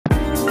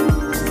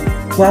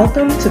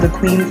Welcome to The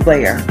Queen's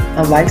Lair,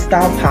 a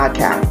lifestyle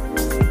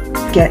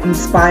podcast. Get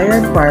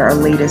inspired by our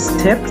latest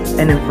tips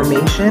and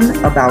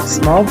information about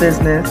small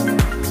business,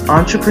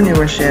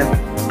 entrepreneurship,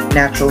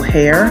 natural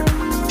hair,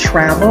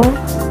 travel,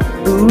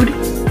 food,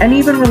 and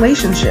even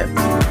relationships.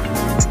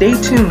 Stay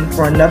tuned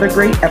for another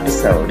great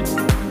episode.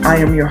 I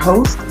am your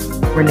host,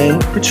 Renee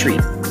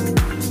Patrice.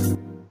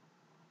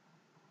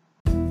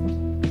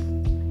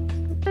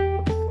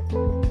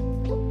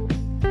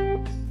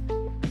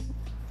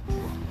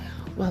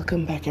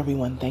 Welcome back,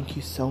 everyone. Thank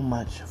you so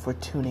much for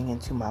tuning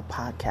into my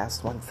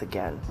podcast once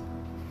again.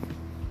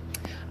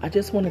 I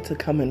just wanted to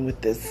come in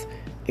with this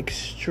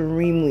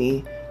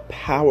extremely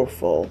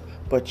powerful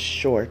but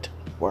short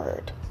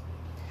word.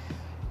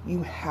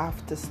 You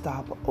have to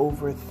stop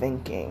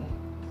overthinking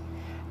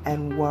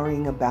and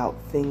worrying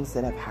about things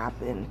that have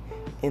happened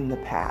in the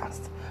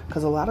past.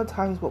 Because a lot of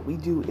times what we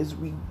do is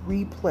we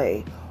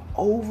replay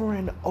over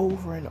and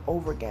over and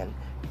over again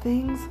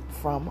things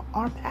from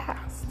our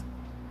past.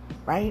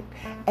 Right?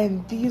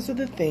 And these are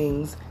the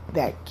things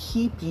that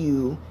keep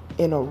you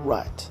in a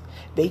rut.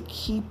 They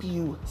keep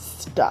you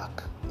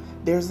stuck.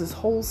 There's this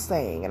whole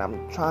saying, and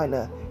I'm trying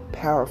to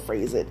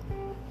paraphrase it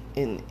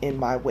in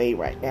my way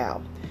right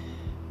now.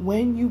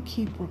 When you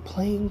keep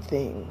replaying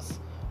things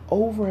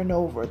over and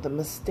over, the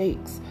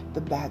mistakes,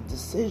 the bad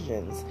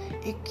decisions,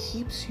 it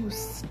keeps you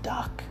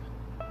stuck.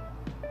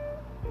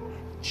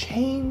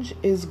 Change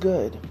is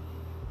good.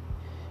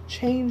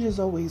 Change is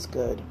always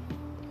good.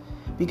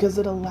 Because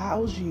it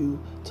allows you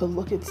to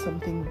look at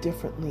something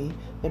differently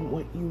than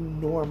what you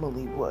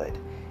normally would.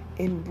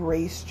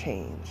 Embrace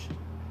change.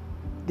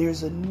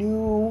 There's a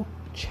new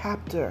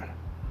chapter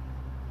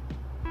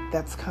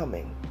that's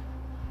coming.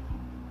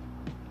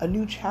 A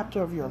new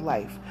chapter of your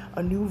life.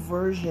 A new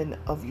version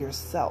of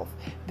yourself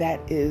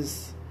that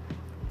is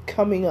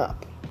coming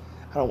up.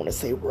 I don't want to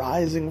say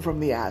rising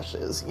from the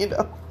ashes,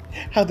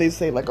 how they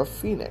say like a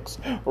phoenix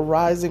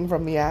rising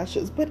from the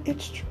ashes, but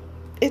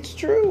it's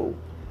true.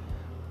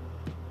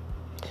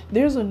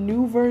 There's a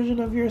new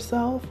version of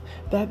yourself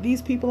that these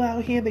people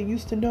out here that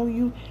used to know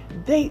you,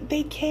 they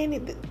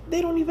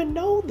don't even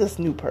know this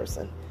new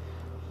person.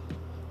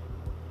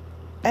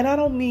 And I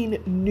don't mean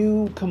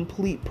new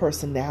complete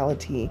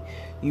personality.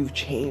 You've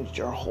changed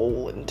your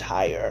whole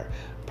entire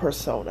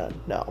persona.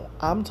 No,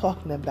 I'm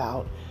talking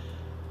about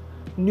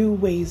new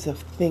ways of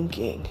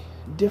thinking,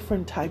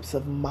 different types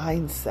of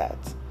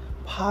mindsets,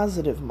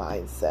 positive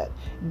mindset,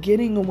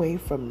 getting away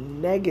from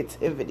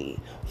negativity,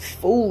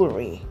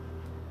 foolery.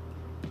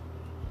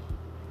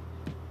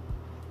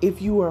 If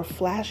you are a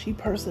flashy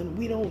person,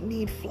 we don't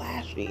need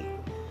flashy.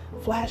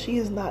 Flashy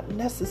is not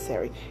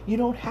necessary. You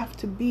don't have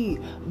to be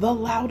the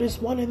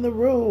loudest one in the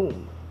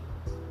room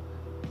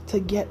to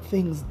get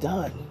things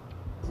done.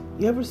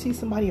 You ever see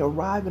somebody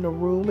arrive in a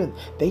room and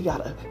they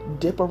gotta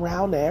dip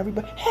around to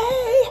everybody?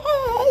 Hey.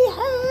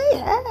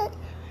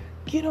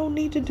 You don't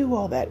need to do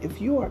all that.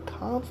 If you are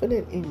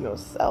confident in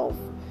yourself,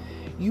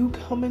 you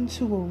come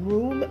into a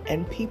room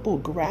and people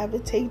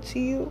gravitate to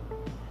you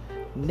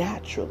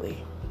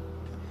naturally.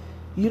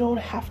 You don't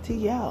have to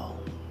yell.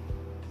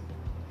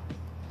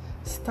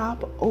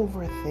 Stop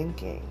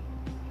overthinking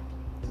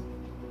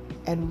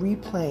and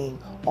replaying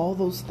all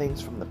those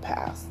things from the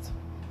past.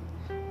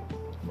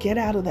 Get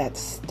out of that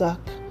stuck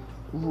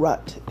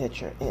rut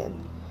that you're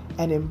in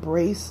and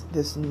embrace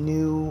this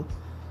new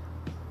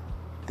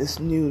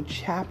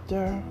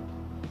chapter,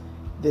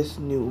 this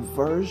new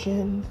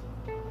version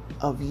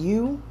of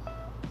you,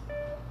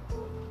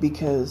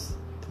 because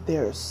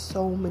there are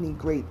so many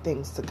great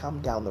things to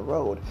come down the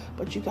road,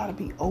 but you got to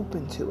be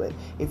open to it.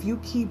 If you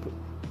keep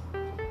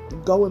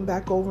going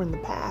back over in the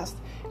past,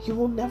 you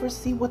will never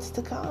see what's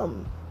to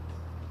come.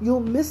 You'll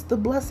miss the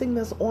blessing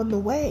that's on the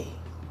way.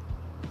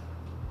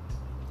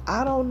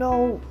 I don't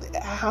know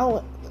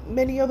how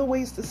many other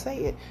ways to say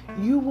it.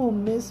 You will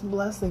miss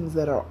blessings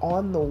that are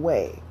on the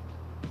way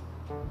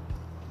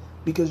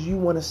because you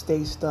want to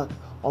stay stuck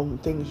on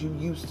things you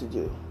used to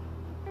do,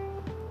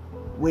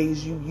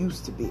 ways you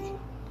used to be.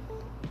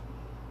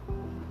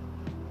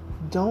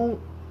 Don't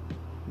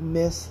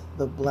miss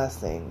the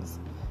blessings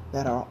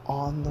that are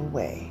on the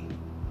way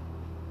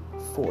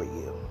for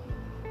you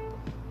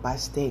by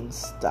staying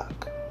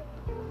stuck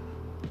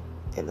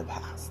in the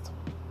past.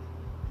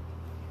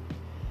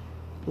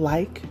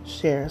 Like,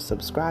 share,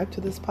 subscribe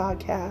to this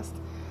podcast.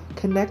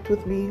 Connect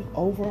with me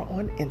over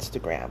on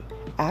Instagram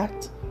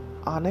at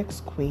Onyx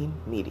Queen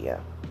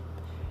Media.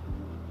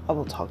 I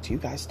will talk to you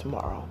guys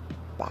tomorrow.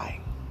 Bye.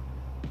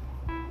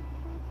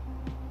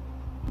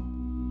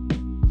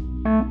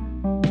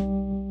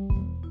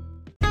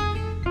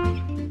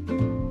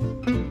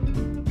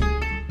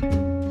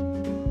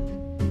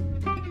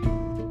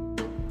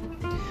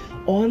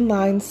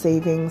 Online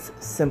savings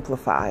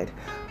simplified.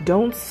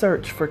 Don't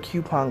search for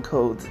coupon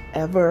codes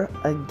ever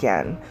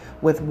again.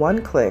 With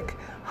one click,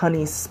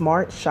 Honey's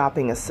smart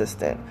shopping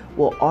assistant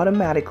will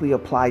automatically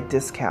apply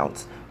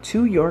discounts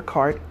to your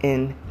cart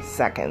in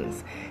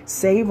seconds.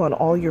 Save on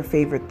all your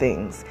favorite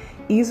things.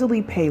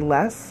 Easily pay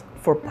less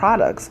for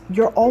products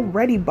you're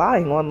already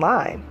buying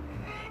online.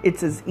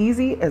 It's as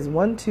easy as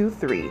 1, 2,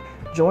 3.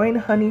 Join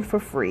Honey for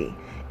free.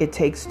 It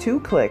takes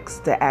 2 clicks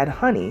to add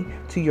Honey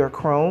to your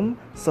Chrome,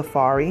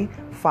 Safari,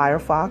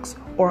 Firefox,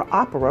 or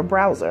Opera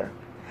browser.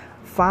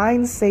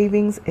 Find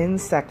savings in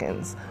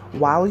seconds.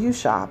 While you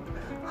shop,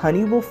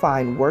 Honey will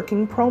find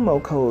working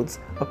promo codes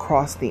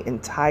across the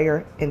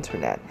entire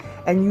internet,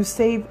 and you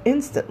save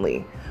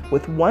instantly.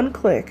 With 1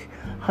 click,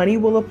 Honey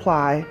will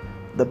apply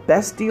the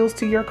best deals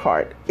to your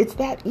cart. It's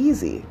that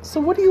easy. So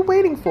what are you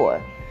waiting for?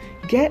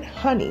 Get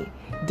Honey.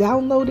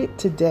 Download it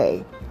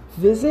today.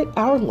 Visit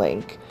our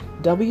link,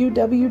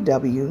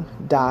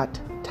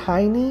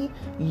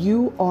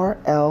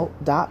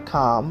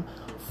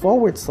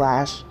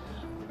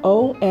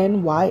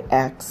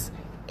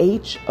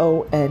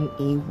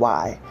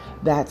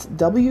 That's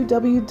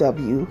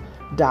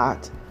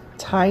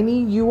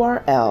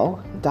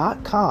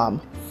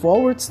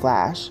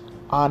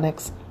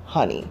www.tinyurl.com/Onyx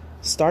Honey.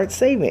 Start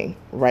saving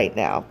right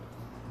now.